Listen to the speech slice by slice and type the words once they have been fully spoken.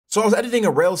So I was editing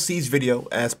a Rail C's video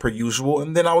as per usual,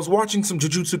 and then I was watching some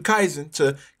Jujutsu Kaisen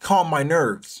to calm my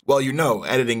nerves. Well, you know,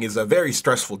 editing is a very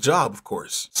stressful job, of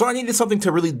course. So I needed something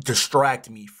to really distract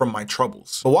me from my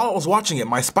troubles. But while I was watching it,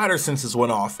 my spider senses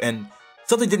went off and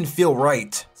something didn't feel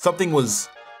right. Something was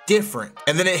different.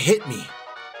 And then it hit me.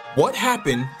 What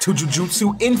happened to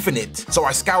Jujutsu Infinite? So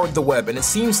I scoured the web and it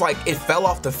seems like it fell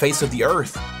off the face of the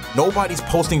earth. Nobody's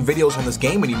posting videos on this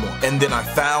game anymore. And then I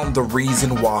found the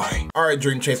reason why. All right,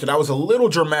 Dream Chaser, that was a little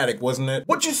dramatic, wasn't it?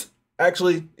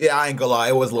 Actually, yeah, I ain't gonna lie,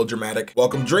 it was a little dramatic.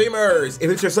 Welcome, dreamers. If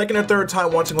it's your second or third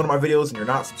time watching one of my videos and you're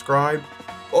not subscribed,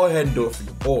 go ahead and do it for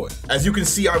your boy. As you can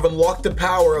see, I've unlocked the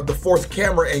power of the fourth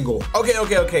camera angle.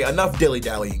 Okay, enough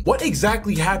dilly-dallying. What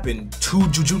exactly happened to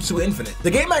Jujutsu Infinite?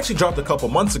 The game actually dropped a couple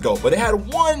months ago, but it had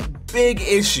one big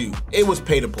issue. It was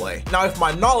pay to play. Now, if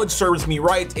my knowledge serves me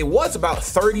right, it was about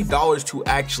 $30 to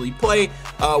actually play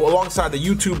alongside the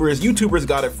YouTubers. YouTubers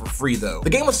got it for free though. The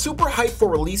game was super hyped for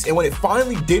release, and when it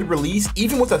finally did release,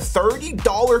 even with a $30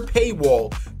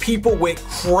 paywall, people went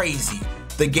crazy.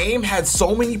 The game had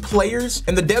so many players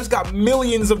and the devs got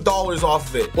millions of dollars off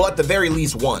of it. Well, at the very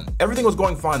least one. Everything was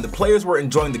going fine. The players were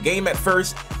enjoying the game at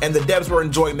first and the devs were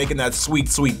enjoying making that sweet,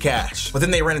 sweet cash. But then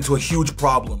they ran into a huge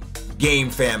problem.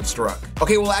 GameFam struck.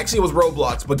 Okay, well actually it was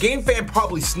Roblox, but GameFam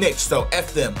probably snitched, so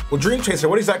F them. Well, Dream Chaser,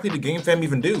 what exactly did GameFam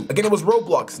even do? Again, it was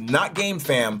Roblox, not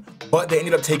GameFam, but they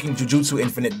ended up taking Jujutsu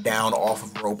Infinite down off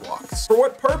of Roblox. For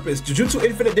what purpose? Jujutsu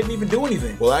Infinite didn't even do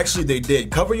anything. Well, actually they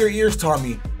did. Cover your ears,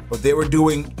 Tommy. But they were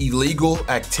doing illegal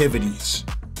activities.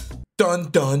 Dun,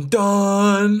 dun,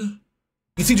 dun.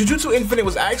 You see, Jujutsu Infinite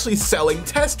was actually selling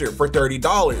Tester for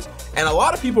 $30, and a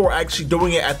lot of people were actually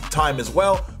doing it at the time as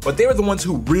well, but they were the ones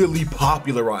who really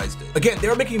popularized it. Again, they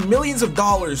were making millions of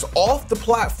dollars off the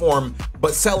platform,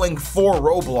 but selling for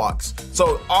Roblox.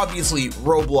 So obviously,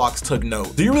 Roblox took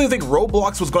note. Do you really think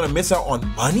Roblox was gonna miss out on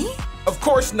money? Of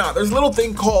course not. There's a little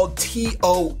thing called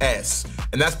TOS,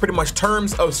 and that's pretty much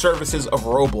Terms of Services of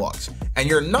Roblox. And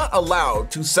you're not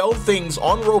allowed to sell things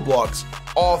on Roblox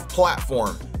off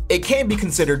platform. It can be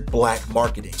considered black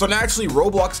marketing. So naturally,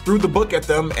 Roblox threw the book at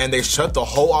them and they shut the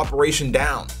whole operation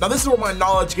down. Now this is where my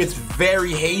knowledge gets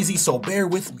very hazy, so bear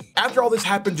with me. After all this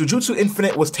happened, Jujutsu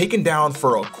Infinite was taken down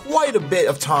for quite a bit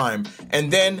of time,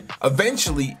 and then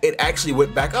eventually it actually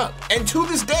went back up. And to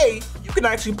this day, you can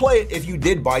actually play it if you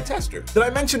did buy Tester. Did I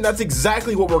mention that's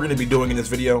exactly what we're gonna be doing in this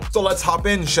video? So let's hop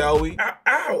in, shall we?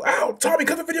 Ow, Tommy,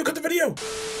 cut the video.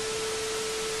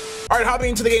 All right, hopping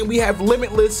into the game, we have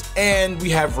Limitless and we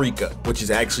have Rika, which is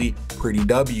actually pretty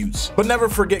W's. But never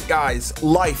forget, guys,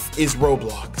 life is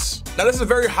Roblox. Now, this is a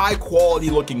very high quality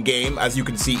looking game, as you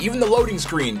can see. Even the loading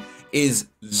screen is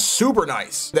super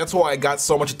nice. That's why I got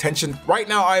so much attention. Right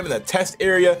now, I am in the test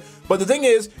area. But the thing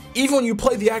is, even when you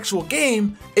play the actual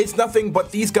game, it's nothing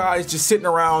but these guys just sitting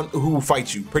around who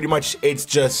fight you. Pretty much, it's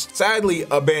just, sadly,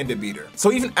 a bandit beater.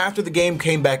 So even after the game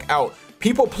came back out,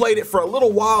 people played it for a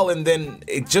little while and then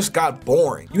it just got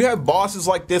boring. You have bosses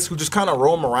like this who just kind of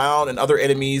roam around, and other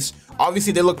enemies.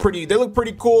 Obviously they look pretty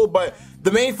cool, but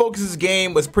the main focus of this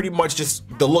game was pretty much just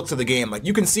the looks of the game. Like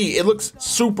you can see, it looks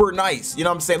super nice. You know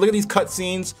what I'm saying? Look at these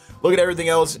cutscenes, look at everything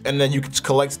else, and then you can just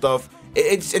collect stuff.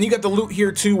 And you got the loot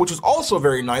here too, which was also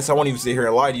very nice. I won't even sit here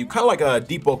and lie to you. Kind of like a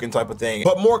Deepoken type of thing,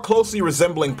 but more closely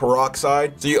resembling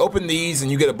Peroxide. So you open these and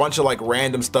you get a bunch of like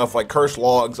random stuff, like cursed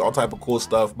logs, all type of cool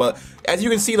stuff. But as you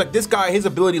can see, like this guy, his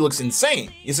ability looks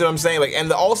insane. You see what I'm saying? Like,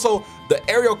 and also the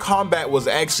aerial combat was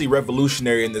actually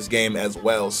revolutionary in this game as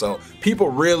well. So people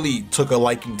really took a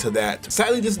liking to that.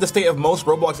 Sadly, this is the state of most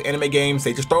Roblox anime games.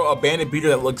 They just throw a bandit beater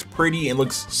that looks pretty and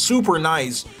looks super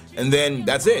nice, and then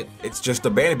that's it. It's just a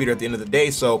bandit beater at the end of the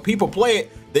day. So people play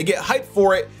it, they get hyped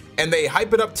for it, and they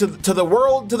hype it up to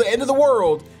the end of the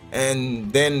world,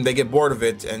 and then they get bored of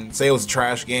it and say it was a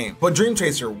trash game. But Dream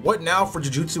Chaser, what now for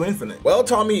Jujutsu Infinite? Well,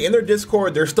 Tommy, in their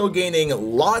Discord, they're still gaining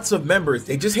lots of members.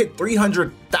 They just hit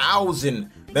 300,000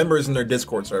 members in their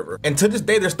Discord server. And to this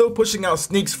day, they're still pushing out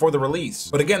sneaks for the release.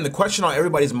 But again, the question on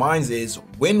everybody's minds is,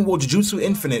 when will Jujutsu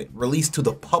Infinite release to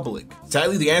the public?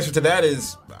 Sadly, the answer to that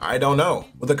is, I don't know.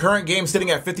 With the current game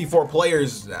sitting at 54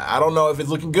 players, I don't know if it's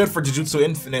looking good for Jujutsu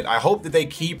Infinite. I hope that they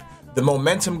keep the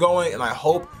momentum going, and I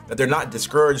hope that they're not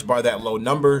discouraged by that low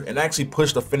number and actually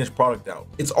push the finished product out.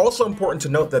 It's also important to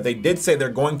note that they did say they're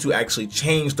going to actually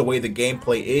change the way the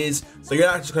gameplay is, so you're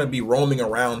not just going to be roaming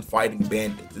around fighting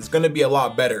bandits. It's going to be a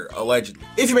lot better, allegedly.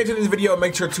 If you made it to this video,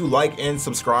 make sure to like and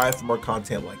subscribe for more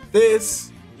content like this.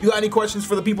 You got any questions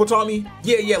for the people, Tommy?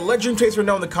 Yeah, let Dream Chaser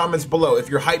know in the comments below if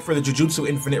you're hyped for the Jujutsu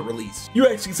Infinite release. You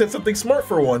actually said something smart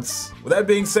for once. With that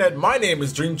being said, my name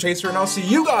is Dream Chaser, and I'll see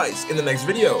you guys in the next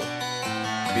video.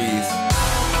 Peace.